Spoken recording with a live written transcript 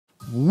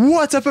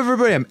What's up,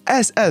 everybody? I'm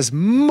SS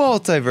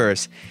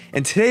Multiverse,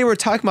 and today we're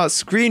talking about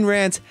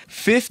Screenrant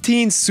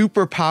 15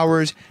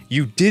 Superpowers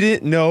You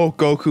Didn't Know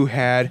Goku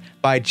Had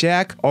by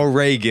Jack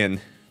O'Regan.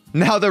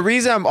 Now, the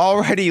reason I'm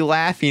already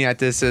laughing at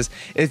this is,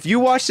 if you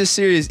watch the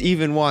series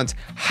even once,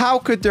 how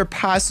could there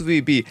possibly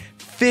be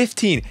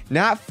 15,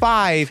 not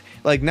 5,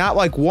 not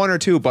like 1 or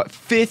 2, but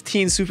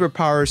 15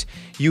 superpowers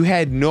you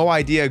had no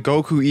idea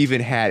Goku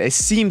even had? It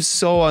seems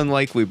so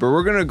unlikely, but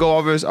we're gonna go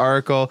over this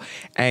article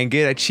and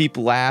get a cheap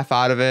laugh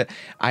out of it.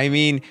 I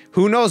mean,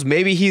 who knows?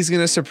 Maybe he's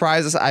gonna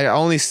surprise us. I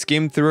only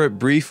skimmed through it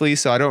briefly,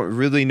 so I don't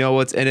really know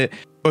what's in it.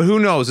 But who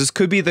knows? This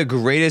could be the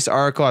greatest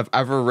article I've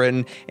ever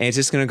written, and it's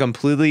just gonna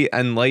completely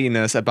enlighten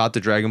us about the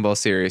Dragon Ball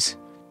series.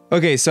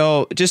 Okay,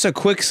 so just a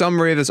quick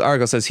summary of this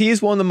article says, he is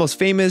one of the most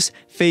famous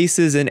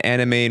faces in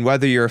anime, and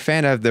whether you're a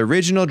fan of the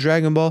original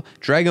Dragon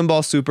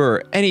Ball Super,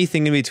 or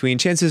anything in between,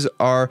 chances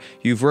are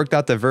you've worked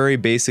out the very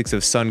basics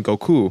of Son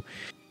Goku.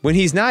 When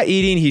he's not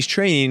eating, he's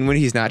training. When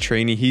he's not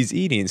training, he's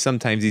eating.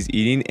 Sometimes he's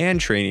eating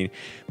and training.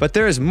 But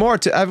there is more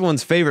to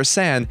everyone's favorite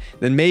Saiyan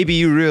than maybe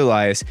you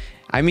realize.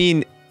 I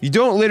mean, you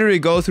don't literally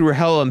go through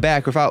hell and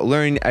back without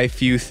learning a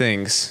few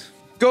things.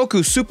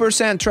 Goku's Super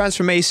Saiyan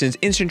transformations,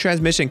 instant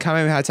transmission,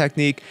 Kamehameha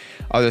technique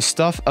are the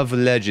stuff of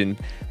legend.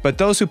 But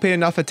those who pay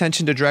enough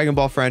attention to Dragon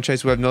Ball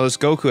franchise would have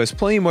noticed Goku has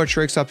plenty more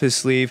tricks up his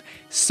sleeve.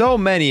 So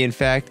many, in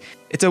fact,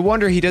 it's a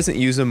wonder he doesn't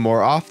use them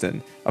more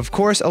often. Of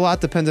course, a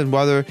lot depends on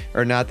whether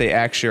or not they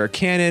actually are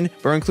canon,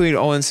 but including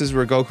all instances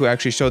where Goku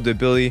actually showed the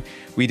ability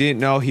we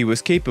didn't know he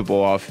was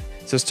capable of.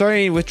 So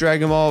starting with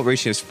Dragon Ball,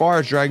 reaching as far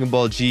as Dragon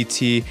Ball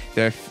GT,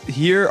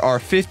 here are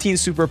 15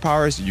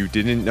 superpowers you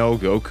didn't know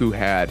Goku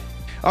had.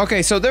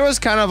 Okay, so there was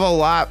kind of a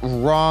lot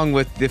wrong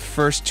with the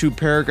first 2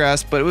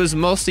 paragraphs, but it was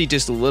mostly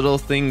just little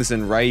things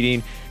in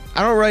writing.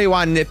 I don't really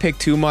want to nitpick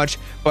too much,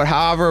 but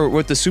however,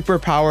 with the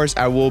superpowers,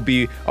 I will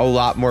be a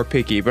lot more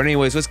picky. But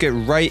anyways, let's get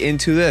right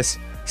into this.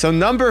 So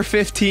number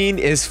 15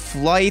 is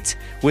flight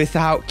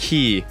without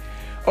ki.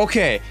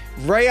 Okay,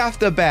 right off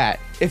the bat,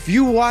 if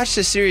you watched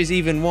the series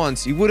even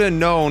once, you would have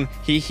known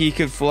he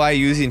could fly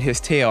using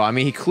his tail. I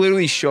mean, he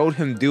clearly showed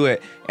him do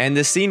it, and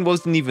the scene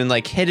wasn't even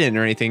like hidden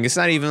or anything. It's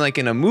not even like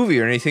in a movie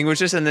or anything. It was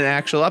just in an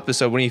actual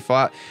episode when he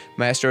fought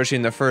Master Roshi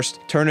in the first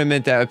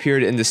tournament that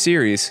appeared in the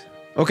series.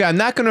 Okay, I'm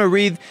not going to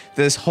read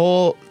this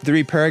whole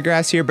 3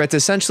 paragraphs here, but it's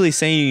essentially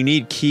saying you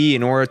need ki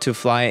in order to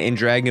fly in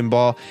Dragon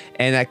Ball,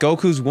 and that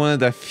Goku's one of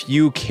the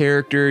few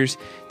characters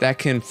that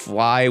can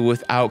fly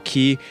without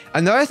ki.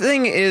 Another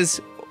thing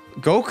is,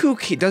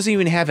 Goku doesn't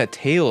even have a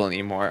tail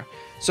anymore.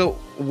 So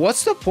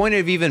what's the point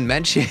of even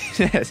mentioning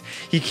this?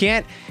 He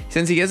can't,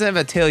 since he doesn't have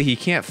a tail, he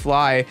can't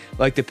fly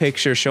like the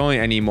picture showing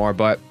anymore.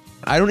 But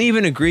I don't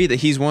even agree that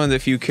he's one of the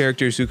few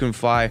characters who can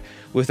fly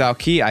without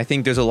ki. I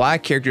think there's a lot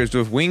of characters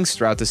with wings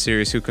throughout the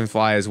series who can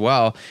fly as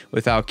well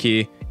without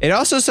ki. It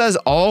also says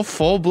all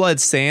full-blood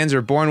Saiyans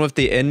are born with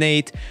the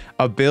innate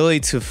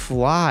ability to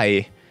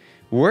fly.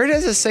 Where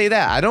does it say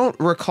that? I don't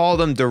recall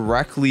them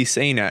directly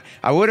saying it.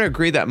 I would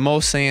agree that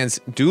most Saiyans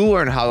do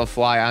learn how to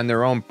fly on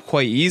their own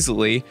quite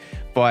easily,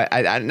 but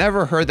I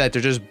never heard that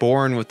they're just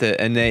born with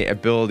the innate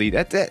ability.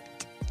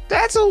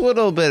 That's a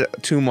little bit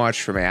too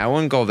much for me. I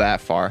wouldn't go that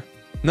far.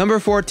 Number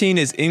 14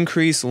 is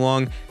increased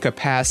lung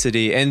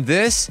capacity. And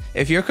this,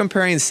 if you're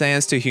comparing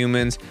Saiyans to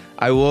humans,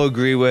 I will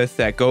agree with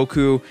that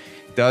Goku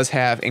does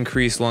have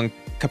increased lung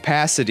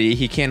capacity.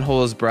 He can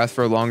hold his breath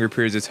for longer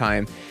periods of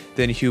time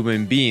than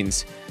human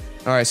beings.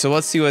 All right, so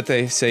let's see what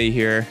they say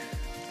here.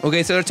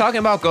 Okay, so they're talking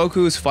about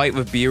Goku's fight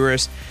with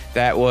Beerus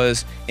that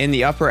was in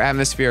the upper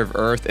atmosphere of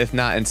Earth, if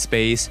not in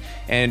space,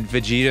 and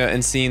Vegeta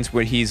in scenes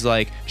where he's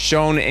like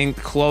shown in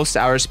close to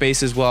outer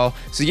space as well.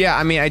 So yeah,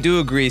 I mean, I do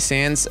agree,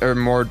 Saiyans are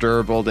more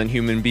durable than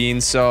human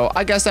beings, so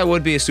I guess that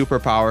would be a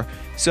superpower.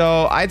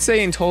 So I'd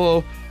say in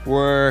total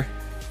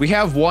we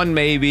have 1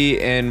 maybe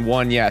and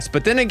 1 yes.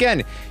 But then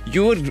again,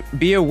 you would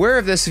be aware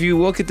of this if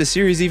you look at the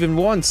series even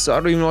once, so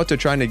I don't even know what they're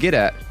trying to get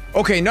at.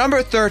 Okay,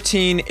 number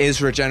 13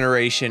 is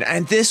regeneration,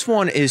 and this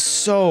one is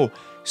so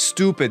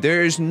stupid.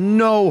 There is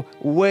no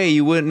way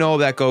you wouldn't know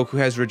that Goku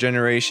has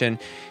regeneration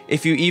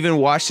if you even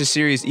watched the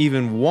series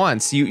even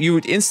once. You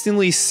would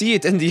instantly see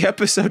it in the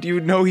episode. You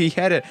would know he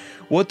had it.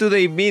 What do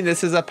they mean?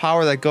 This is a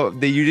power that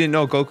you didn't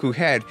know Goku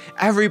had.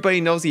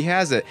 Everybody knows he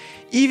has it.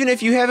 Even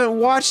if you haven't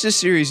watched the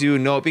series, you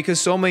would know it because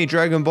so many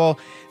Dragon Ball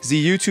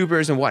Z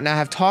YouTubers and whatnot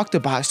have talked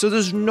about it. So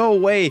there's no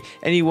way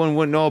anyone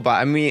wouldn't know about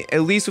it. I mean,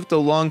 at least with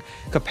the lung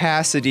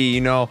capacity,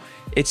 you know,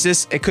 it's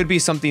just, it could be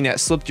something that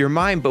slipped your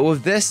mind, but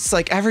with this, it's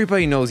like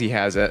everybody knows he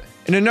has it.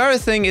 And another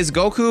thing is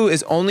Goku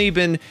has only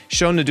been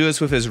shown to do this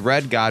with his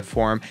Red God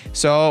form,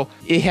 so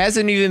it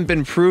hasn't even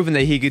been proven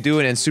that he could do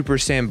it in Super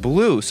Saiyan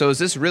Blue. So is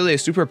this really a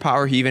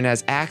superpower he even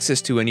has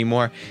access to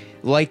anymore?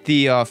 Like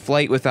the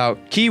flight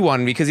without ki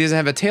one, because he doesn't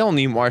have a tail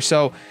anymore.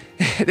 So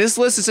this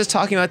list is just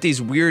talking about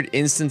these weird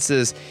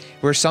instances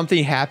where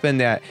something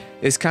happened that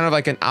is kind of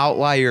like an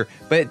outlier,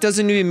 but it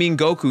doesn't even mean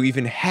Goku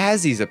even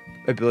has these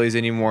abilities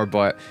anymore.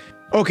 But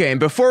okay, and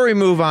before we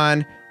move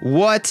on,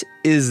 what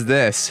is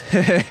this?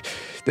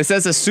 This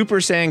says the Super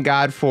Saiyan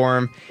God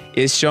form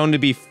is shown to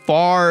be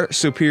far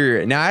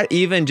superior, not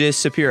even just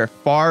superior,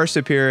 far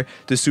superior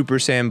to Super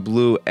Saiyan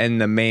Blue in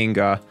the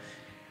manga.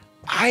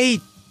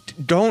 I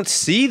don't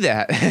see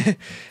that.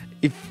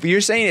 If you're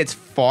saying it's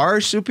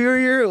far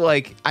superior,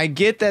 like, I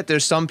get that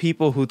there's some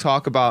people who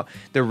talk about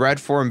the red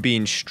form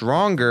being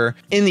stronger.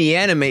 In the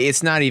anime,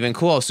 it's not even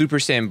close. Super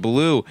Saiyan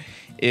Blue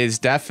is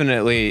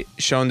definitely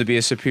shown to be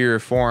a superior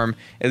form,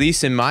 at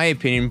least in my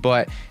opinion,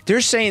 but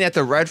they're saying that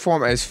the red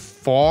form is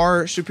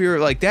far superior.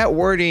 Like, that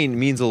wording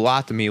means a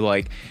lot to me.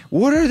 Like,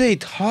 what are they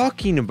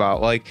talking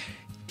about? Like,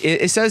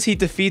 it says he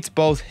defeats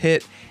both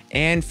Hit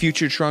and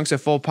Future Trunks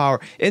at full power.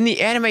 In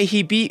the anime,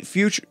 he beat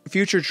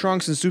Future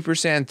Trunks in Super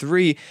Saiyan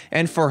 3,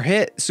 and for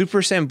Hit,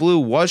 Super Saiyan Blue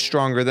was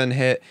stronger than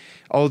Hit,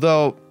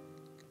 although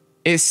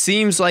it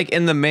seems like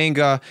in the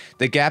manga,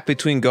 the gap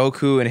between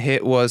Goku and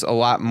Hit was a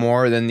lot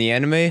more than the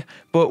anime.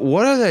 But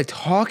what are they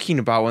talking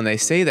about when they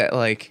say that?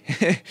 Like,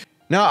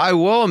 now, I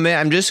will admit,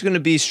 I'm just going to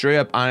be straight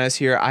up honest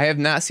here. I have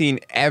not seen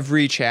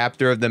every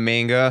chapter of the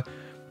manga.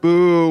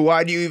 Boo,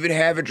 why do you even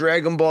have a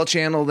Dragon Ball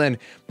channel then?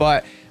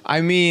 But, I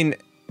mean,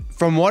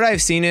 from what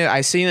I've seen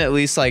I've seen at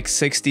least like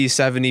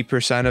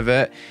 60-70% of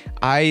it.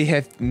 I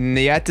have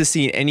yet to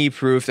see any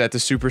proof that the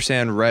Super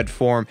Saiyan Red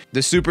form,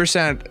 the Super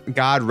Saiyan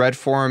God Red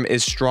form,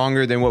 is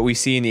stronger than what we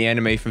see in the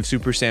anime from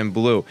Super Saiyan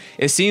Blue.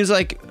 It seems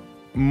like,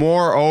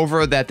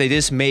 moreover, that they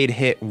just made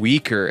Hit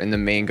weaker in the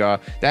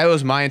manga. That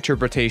was my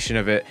interpretation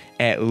of it,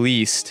 at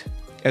least,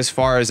 as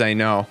far as I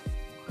know.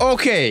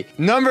 Okay,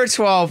 number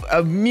 12,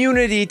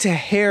 immunity to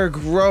hair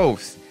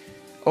growth.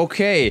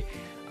 Okay.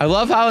 I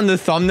love how in the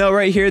thumbnail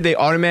right here, they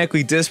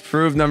automatically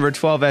disprove number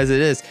 12 as it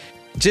is.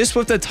 Just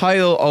with the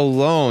title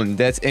alone,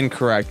 that's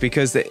incorrect,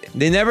 because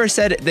they never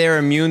said they're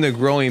immune to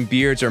growing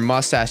beards or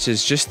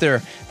mustaches, just the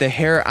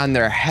hair on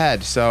their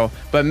head. So,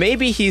 but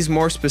maybe he's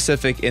more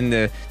specific in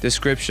the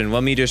description.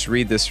 Let me just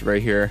read this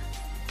right here.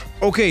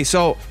 Okay,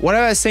 so what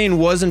I was saying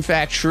was in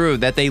fact true,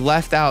 that they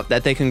left out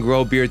that they can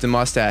grow beards and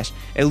mustache.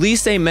 At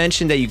least they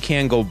mentioned that you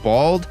can go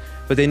bald,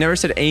 but they never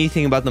said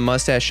anything about the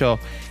mustache. So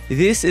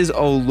this is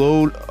a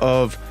load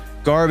of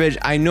garbage.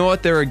 I know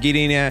what they were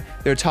getting at.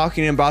 They're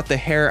talking about the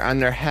hair on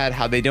their head,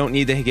 how they don't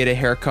need to get a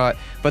haircut,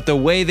 but the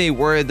way they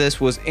worded this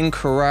was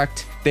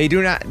incorrect. They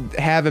do not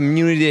have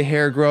immunity to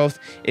hair growth.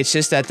 It's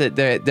just that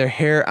their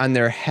hair on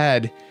their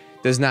head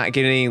does not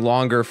get any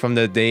longer from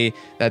the day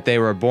that they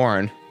were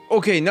born.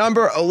 Okay,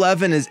 number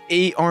 11 is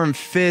 8-arm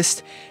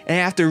fist, and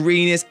after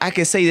reading this, I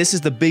can say this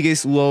is the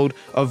biggest load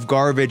of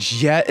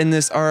garbage yet in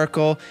this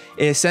article.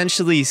 It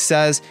essentially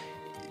says,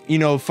 you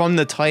know, from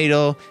the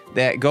title,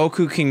 that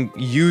Goku can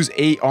use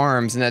 8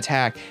 arms and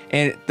attack,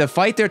 and the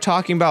fight they're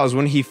talking about is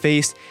when he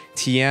faced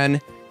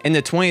Tien in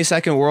the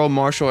 22nd World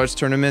Martial Arts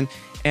Tournament,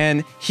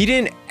 and he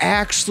didn't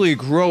actually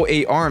grow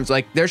 8 arms.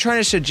 Like, they're trying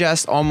to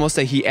suggest almost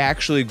that he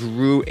actually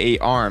grew 8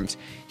 arms.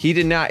 He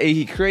did not.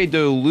 He created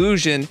the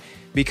illusion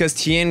because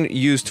Tien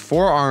used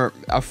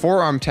a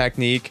forearm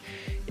technique.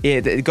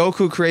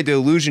 Goku created the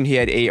illusion he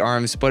had 8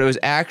 arms, but it was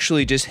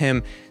actually just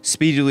him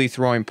speedily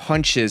throwing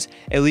punches.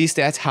 At least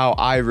that's how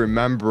I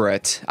remember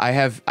it. I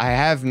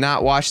have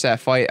not watched that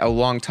fight a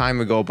long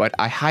time ago, but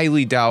I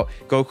highly doubt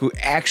Goku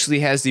actually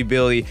has the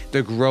ability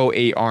to grow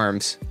 8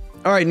 arms.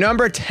 All right,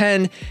 number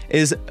 10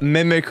 is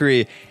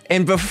mimicry.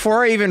 And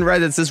before I even read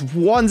this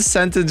one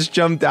sentence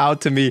jumped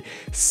out to me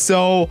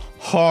so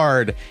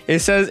hard. It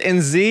says, in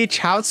Z,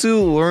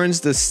 Chaozu learns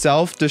the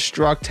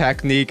self-destruct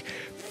technique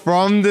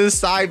from the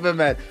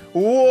Cybermen.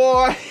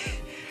 What?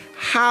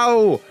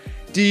 How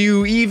do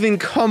you even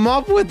come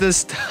up with this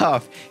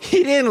stuff?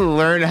 He didn't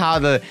learn how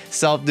to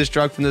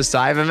self-destruct from the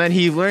Cybermen.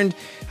 He learned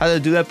how to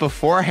do that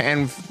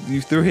beforehand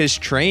through his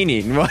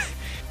training.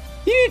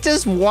 You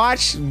just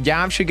watch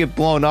Yamcha get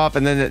blown up,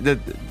 and then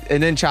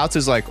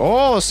Chaozu's like,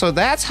 oh, so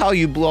that's how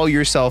you blow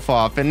yourself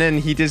off. And then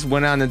he just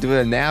went on to do it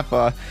in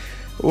Nappa.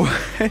 All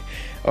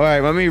right,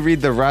 let me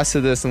read the rest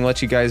of this and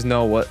let you guys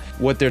know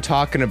what they're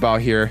talking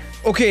about here.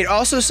 Okay, it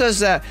also says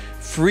that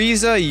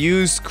Frieza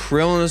used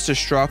Krillin's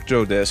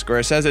Destructo Disc, or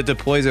it says it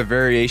deploys a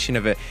variation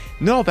of it.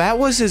 No, that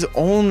was his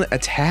own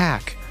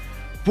attack.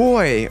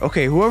 Boy,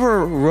 okay,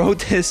 whoever wrote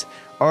this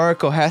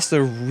article has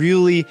to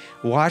really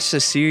watch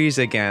the series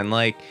again.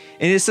 Like,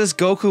 and it says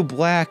Goku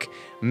Black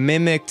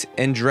mimicked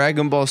in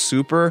Dragon Ball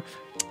Super.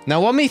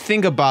 Now let me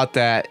think about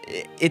that.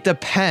 It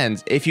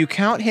depends. If you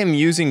count him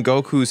using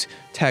Goku's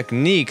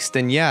techniques,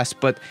 then yes,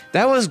 but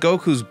that was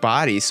Goku's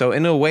body, so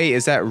in a way,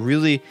 is that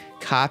really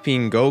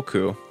copying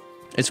Goku?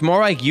 It's more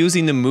like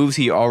using the moves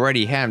he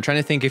already had. I'm trying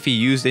to think if he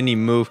used any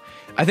move.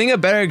 I think a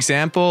better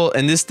example,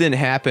 and this didn't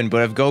happen,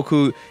 but if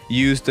Goku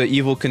used the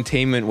evil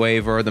containment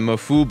wave or the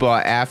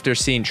Mafuba after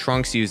seeing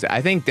Trunks use it, I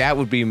think that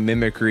would be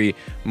mimicry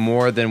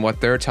more than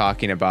what they're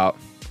talking about.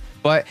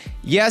 But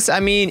yes, I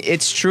mean,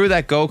 it's true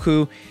that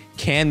Goku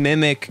can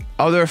mimic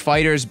other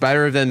fighters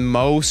better than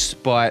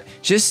most, but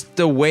just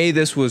the way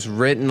this was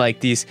written,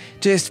 like these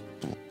just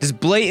Just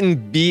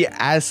blatant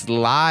BS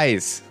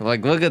lies.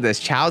 Like, look at this.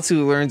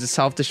 Chaozu learns to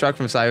self-destruct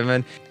from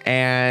Cyberman,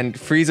 and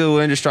Frieza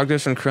learned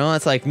destructives from Krillin.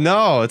 It's like,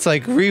 no. It's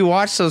like,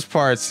 rewatch those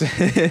parts.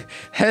 That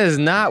is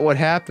not what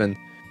happened.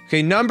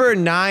 Okay, number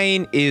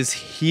 9 is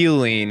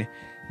healing.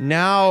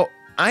 Now,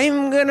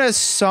 I'm gonna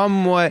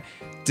somewhat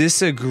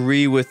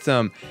disagree with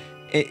them.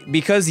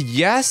 Because,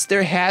 yes,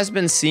 there has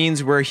been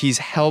scenes where he's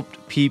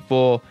helped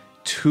people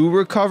to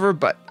recover,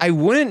 but I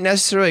wouldn't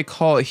necessarily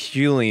call it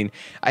healing.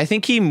 I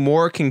think he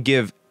more can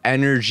give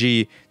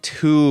energy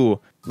to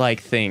like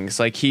things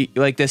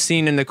like the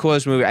scene in the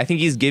coolest movie. I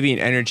think he's giving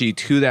energy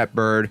to that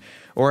bird,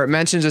 or it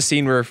mentions a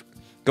scene where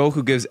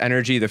Goku gives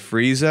energy to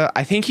Frieza.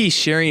 I think he's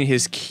sharing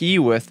his ki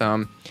with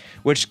them,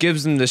 which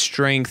gives them the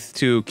strength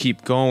to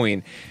keep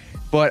going.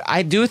 But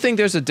I do think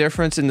there's a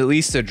difference in at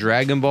least the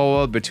Dragon Ball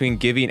world between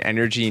giving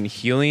energy and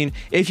healing.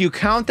 If you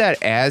count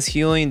that as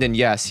healing, then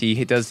yes, he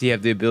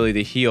have the ability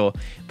to heal.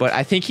 But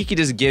I think he could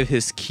just give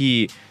his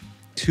ki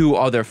to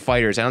other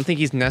fighters. I don't think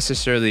he's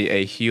necessarily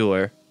a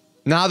healer.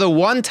 Now, the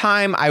one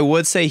time I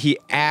would say he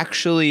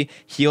actually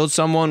healed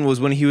someone was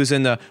when he was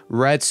in the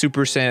red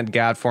Super Saiyan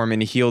God form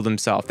and he healed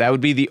himself. That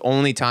would be the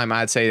only time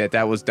I'd say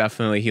that was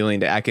definitely healing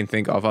that I can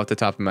think of off the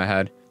top of my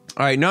head.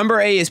 All right, number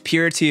 8 is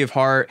purity of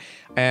heart.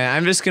 And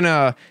I'm just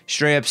gonna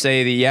straight up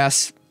say that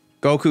yes,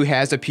 Goku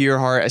has a pure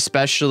heart,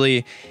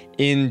 especially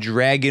in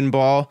Dragon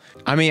Ball.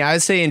 I mean,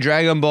 I'd say in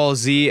Dragon Ball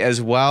Z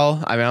as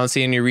well. I mean, I don't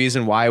see any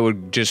reason why it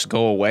would just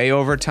go away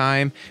over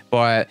time,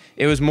 but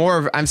it was more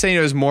of, I'm saying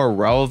it was more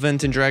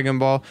relevant in Dragon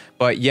Ball.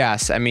 But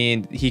yes, I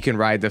mean, he can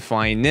ride the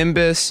flying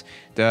Nimbus.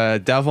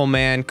 The Devil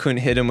Man couldn't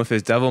hit him with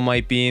his Devil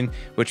Might Beam,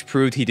 which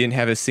proved he didn't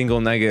have a single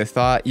negative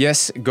thought.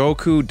 Yes,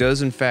 Goku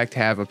does in fact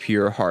have a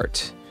pure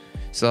heart.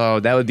 So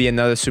that would be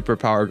another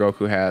superpower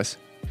Goku has.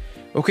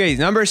 Okay,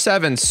 number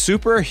 7,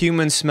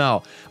 superhuman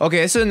smell.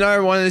 Okay, this is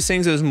another one of these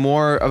things that was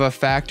more of a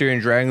factor in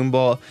Dragon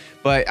Ball,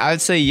 but I'd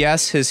say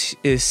yes, his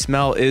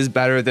smell is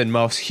better than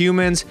most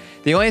humans.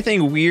 The only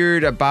thing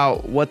weird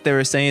about what they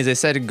were saying is they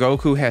said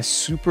Goku has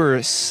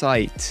super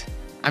sight.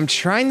 I'm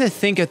trying to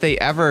think if they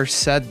ever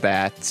said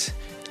that.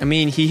 I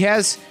mean, he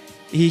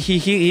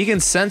can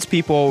sense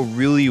people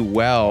really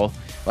well,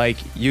 like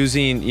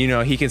using, you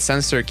know, he can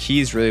sense their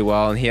keys really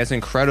well, and he has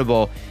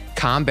incredible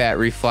combat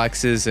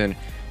reflexes. And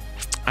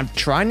I'm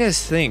trying to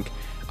think.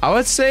 I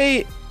would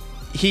say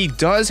he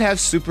does have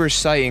super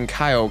sight in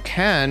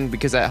Kaioken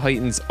because that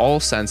heightens all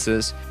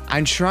senses.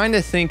 I'm trying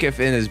to think if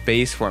in his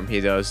base form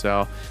he does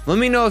though. Let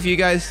me know if you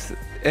guys,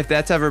 if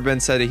that's ever been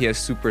said that he has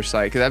super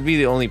sight, because that'd be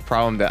the only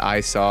problem that I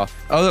saw.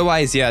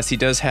 Otherwise, yes, he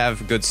does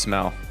have good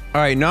smell.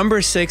 All right,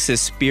 number 6 is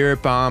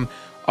Spirit Bomb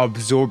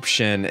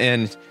absorption.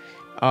 And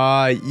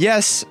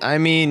yes, I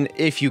mean,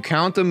 if you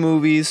count the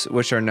movies,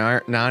 which are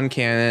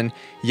non-canon,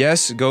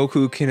 yes,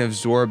 Goku can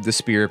absorb the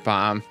Spirit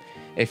Bomb.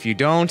 If you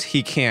don't,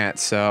 he can't.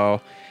 So,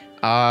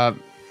 I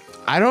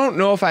don't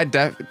know if I'd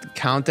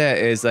count that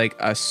as like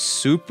a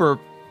superpower,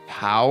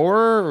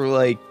 or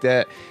like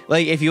that.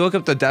 Like, if you look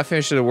up the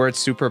definition of the word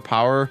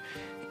superpower,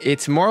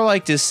 it's more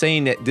like just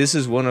saying that this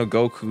is one of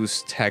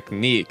Goku's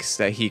techniques,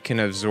 that he can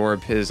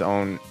absorb his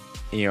own,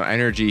 you know,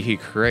 energy he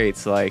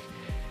creates. Like,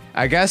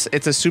 I guess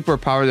it's a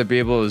superpower to be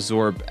able to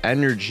absorb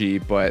energy,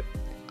 but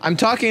I'm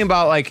talking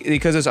about, like,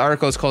 because this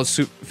article is called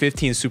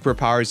 15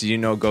 Superpowers you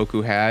know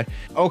Goku had.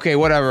 Okay,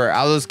 whatever.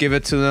 I'll just give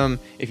it to them.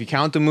 If you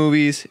count the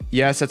movies,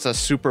 yes, it's a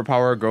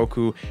superpower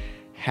Goku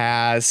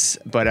has,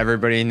 but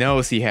everybody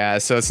knows he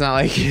has. So it's not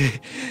like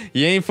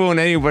you ain't fooling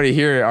anybody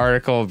here,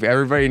 article.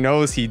 Everybody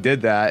knows he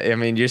did that. I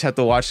mean, you just have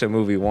to watch the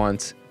movie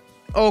once.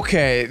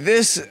 Okay,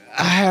 this,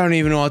 I don't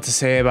even know what to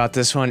say about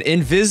this one.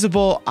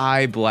 Invisible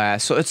Eye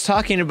Blast. So it's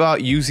talking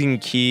about using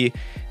ki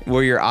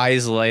where your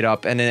eyes light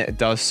up and then it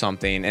does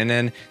something. And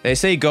then they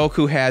say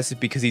Goku has it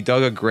because he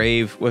dug a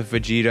grave with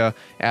Vegeta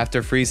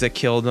after Frieza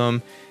killed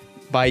him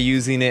by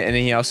using it. And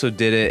then he also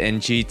did it in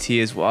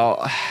GT as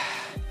well.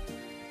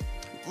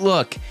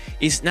 Look,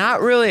 he's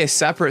not really a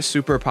separate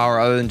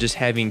superpower other than just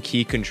having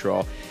ki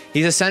control.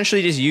 He's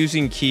essentially just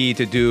using ki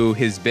to do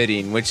his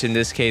bidding, which in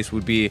this case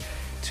would be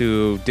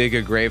to dig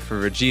a grave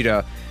for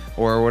Vegeta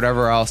or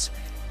whatever else.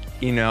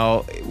 You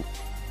know,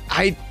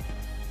 I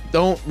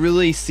don't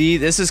really see,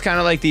 this is kind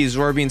of like the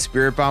absorbing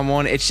Spirit Bomb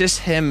one. It's just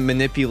him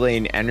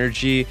manipulating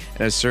energy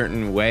in a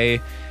certain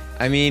way.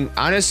 I mean,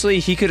 honestly,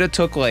 he could have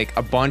took like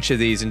a bunch of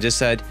these and just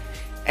said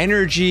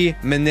energy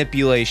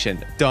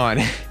manipulation,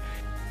 done.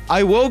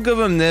 I will give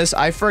him this.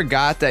 I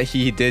forgot that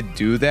he did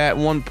do that at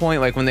one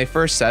point. Like when they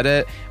first said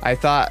it, I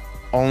thought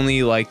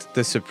only like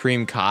the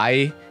Supreme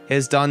Kai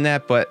has done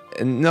that, but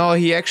no,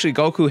 he actually,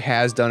 Goku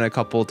has done it a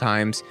couple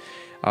times.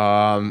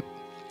 One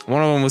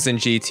of them was in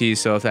GT,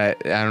 so if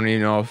that, I don't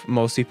even know if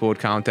most people would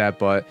count that,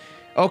 but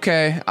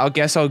okay, I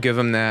guess I'll give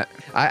him that.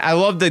 I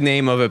love the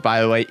name of it,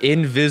 by the way,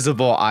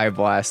 Invisible Eye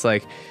Blast,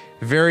 like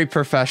very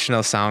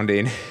professional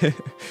sounding.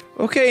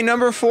 Okay,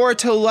 number 4,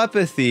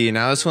 telepathy.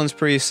 Now this one's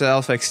pretty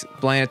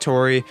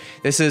self-explanatory.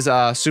 This is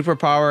a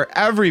superpower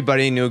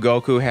everybody knew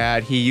Goku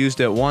had. He used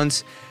it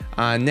once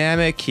on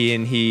Namek,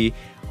 and he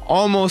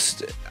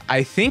almost,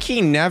 I think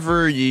he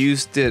never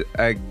used it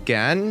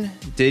again,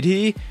 did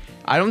he?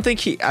 I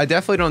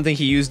definitely don't think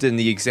he used it in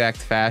the exact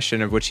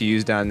fashion of which he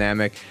used on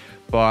Namek,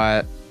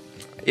 but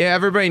yeah,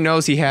 everybody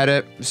knows he had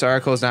it. This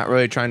article is not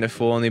really trying to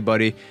fool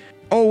anybody.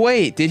 Oh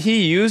wait, did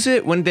he use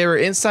it when they were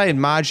inside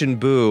Majin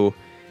Buu?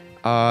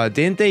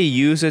 Didn't they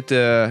use it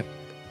to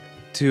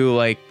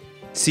like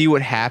see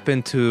what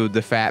happened to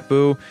the fat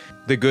Buu,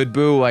 the good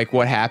Buu, like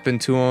what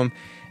happened to him?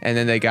 And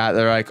then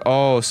they're like,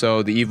 oh,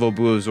 so the evil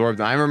Buu absorbed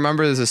them. I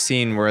remember there's a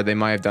scene where they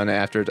might have done it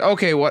afterwards.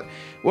 Okay,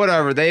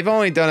 whatever. They've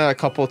only done it a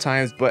couple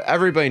times, but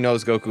everybody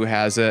knows Goku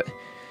has it.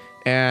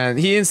 And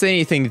he didn't say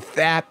anything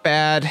that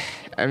bad.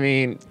 I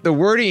mean, the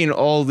wording in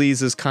all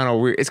these is kind of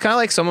weird. It's kind of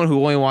like someone who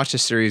only watched the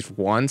series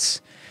once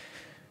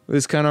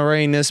was kind of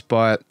writing this,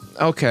 but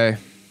okay.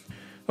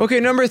 Okay,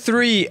 number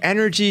 3,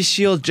 Energy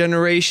Shield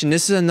Generation.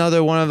 This is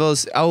another one of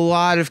those, a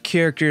lot of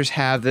characters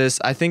have this.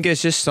 I think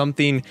it's just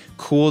something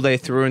cool they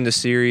threw in the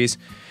series.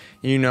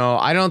 You know,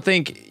 I don't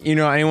think, you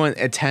know, anyone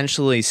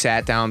intentionally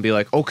sat down and be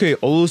like, okay,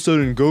 all of a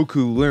sudden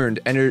Goku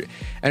learned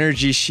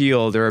Energy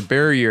Shield or a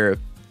barrier.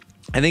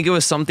 I think it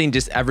was something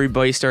just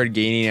everybody started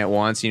gaining at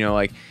once. You know,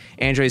 like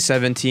Android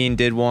 17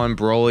 did one,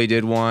 Broly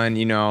did one,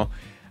 you know.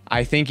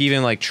 I think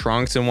even like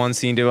Trunks in one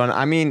scene did one.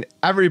 I mean,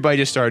 everybody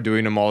just started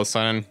doing them all of a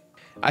sudden.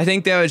 I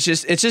think that was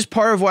just, it's just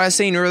part of what I was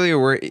saying earlier,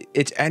 where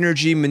it's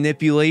energy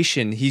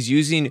manipulation. He's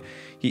using,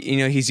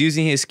 he's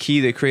using his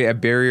ki to create a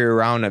barrier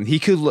around him.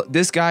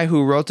 This guy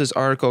who wrote this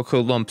article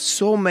could lump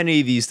so many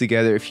of these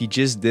together if he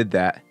just did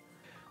that.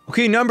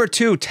 Okay, number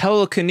 2,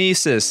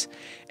 telekinesis.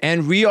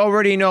 And we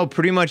already know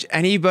pretty much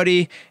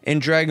anybody in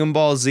Dragon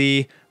Ball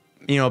Z,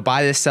 you know,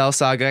 by the Cell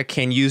Saga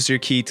can use their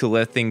ki to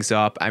lift things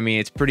up. I mean,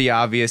 it's pretty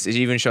obvious. It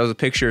even shows a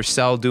picture of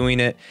Cell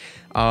doing it.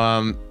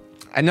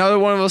 Another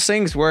one of those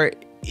things where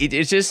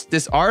it's just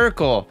this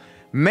article,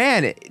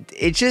 man,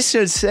 it just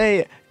should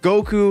say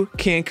Goku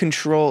can't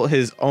control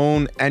his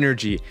own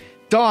energy.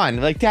 Done.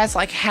 Like, that's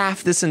like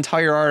half this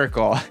entire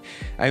article.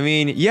 I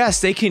mean, yes,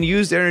 they can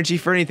use their energy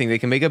for anything. They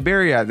can make a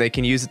barrier. They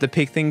can use it to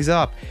pick things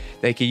up.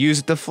 They can use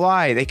it to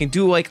fly. They can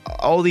do like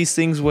all these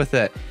things with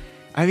it.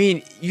 I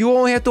mean, you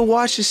only have to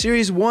watch the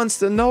series once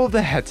to know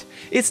that.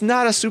 It's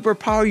not a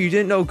superpower you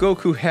didn't know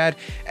Goku had.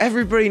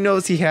 Everybody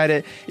knows he had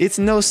it. It's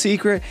no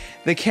secret.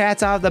 The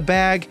cat's out of the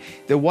bag.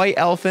 The white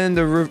elephant in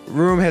the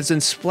room has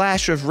been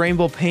splashed with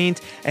rainbow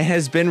paint and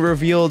has been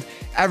revealed.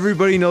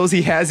 Everybody knows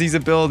he has these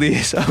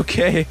abilities,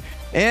 okay?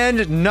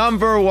 And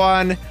number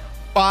 1,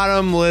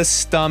 bottomless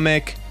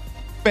stomach.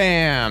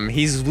 Bam!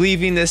 He's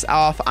leaving this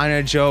off on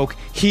a joke.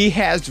 He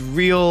has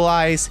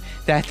realized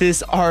that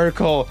this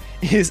article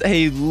is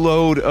a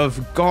load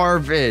of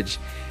garbage.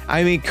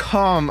 I mean,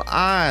 come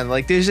on.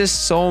 Like, there's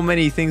just so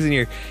many things in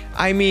here.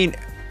 I mean,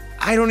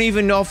 I don't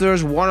even know if there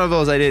was one of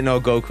those I didn't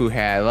know Goku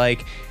had.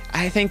 Like,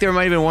 I think there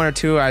might have been 1 or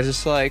 2. I was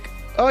just like,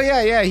 oh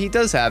yeah, he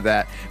does have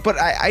that. But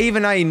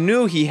I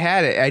knew he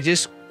had it. I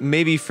just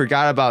maybe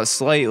forgot about it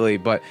slightly,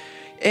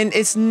 and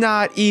it's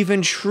not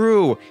even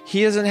true.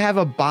 He doesn't have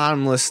a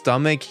bottomless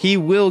stomach. He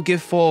will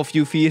get full if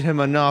you feed him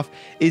enough.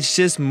 It's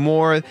just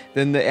more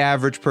than the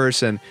average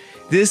person.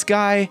 This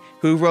guy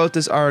who wrote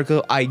this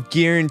article, I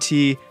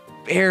guarantee,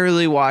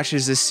 barely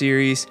watches this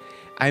series.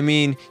 I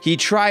mean, he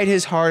tried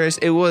his hardest.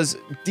 It was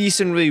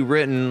decently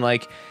written.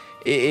 Like,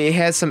 it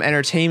had some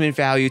entertainment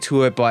value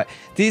to it, but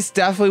this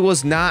definitely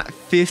was not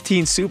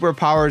 15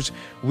 superpowers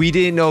we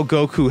didn't know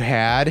Goku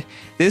had.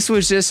 This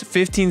was just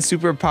 15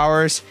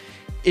 superpowers.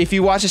 If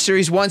you watch the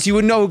series once, you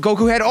would know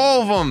Goku had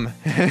all of them.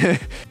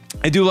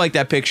 I do like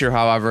that picture,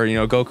 however, you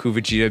know, Goku,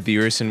 Vegeta,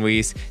 Beerus, and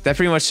Whis. That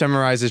pretty much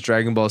summarizes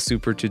Dragon Ball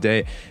Super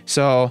today.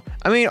 So,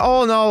 I mean,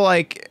 all in all,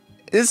 like,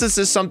 this is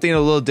just something a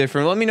little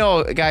different. Let me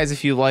know, guys,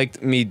 if you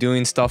liked me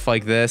doing stuff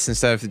like this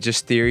instead of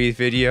just theory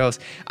videos.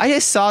 I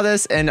just saw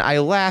this and I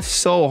laughed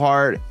so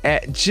hard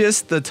at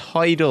just the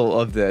title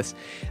of this.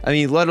 I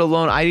mean, let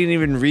alone, I didn't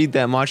even read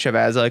that much of it.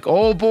 I was like,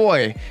 oh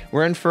boy,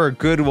 we're in for a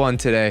good one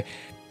today.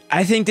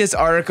 I think this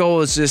article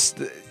was just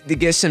to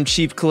get some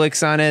cheap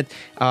clicks on it.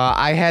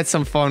 I had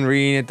some fun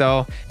reading it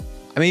though.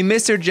 I mean,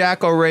 Mr.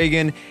 Jack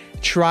O'Regan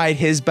tried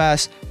his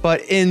best,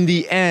 but in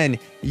the end,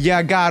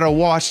 you gotta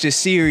watch the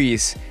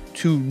series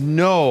to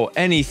know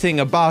anything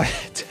about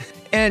it.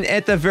 And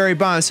at the very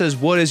bottom it says,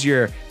 what is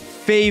your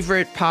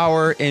favorite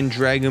power in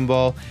Dragon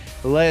Ball?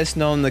 Let us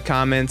know in the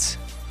comments.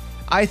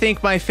 I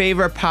think my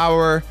favorite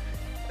power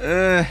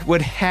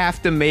would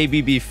have to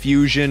maybe be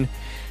fusion,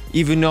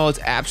 even though it's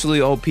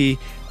absolutely OP.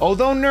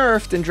 Although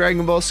nerfed in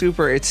Dragon Ball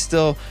Super, it's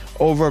still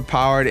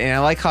overpowered, and I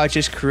like how it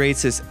just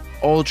creates this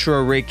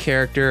ultra rare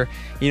character,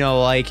 you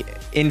know, like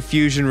in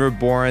Fusion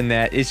Reborn,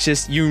 that it's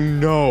just, you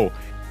know,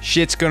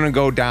 shit's gonna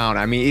go down.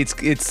 I mean,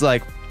 it's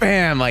like,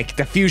 bam, like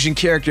the fusion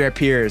character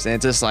appears, and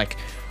it's just like,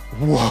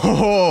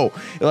 whoa,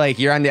 like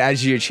you're on the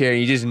edge of your chair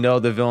and you just know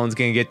the villain's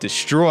gonna get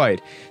destroyed.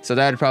 So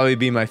that'd probably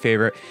be my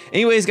favorite.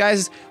 Anyways,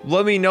 guys,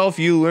 let me know if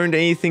you learned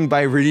anything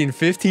by reading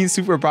 15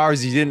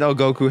 superpowers you didn't know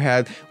Goku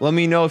had. Let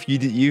me know if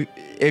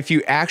if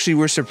you actually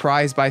were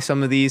surprised by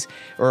some of these,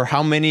 or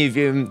how many of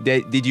them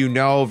did you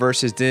know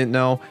versus didn't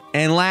know.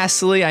 And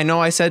lastly, I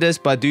know I said this,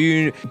 but do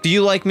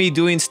you like me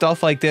doing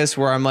stuff like this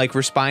where I'm like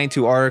responding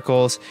to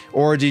articles,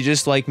 or do you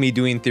just like me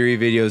doing theory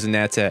videos and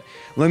that's it?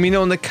 Let me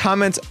know in the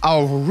comments.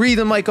 I'll read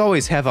them like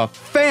always. Have a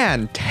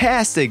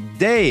fantastic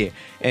day,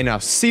 and I'll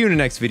see you in the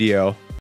next video.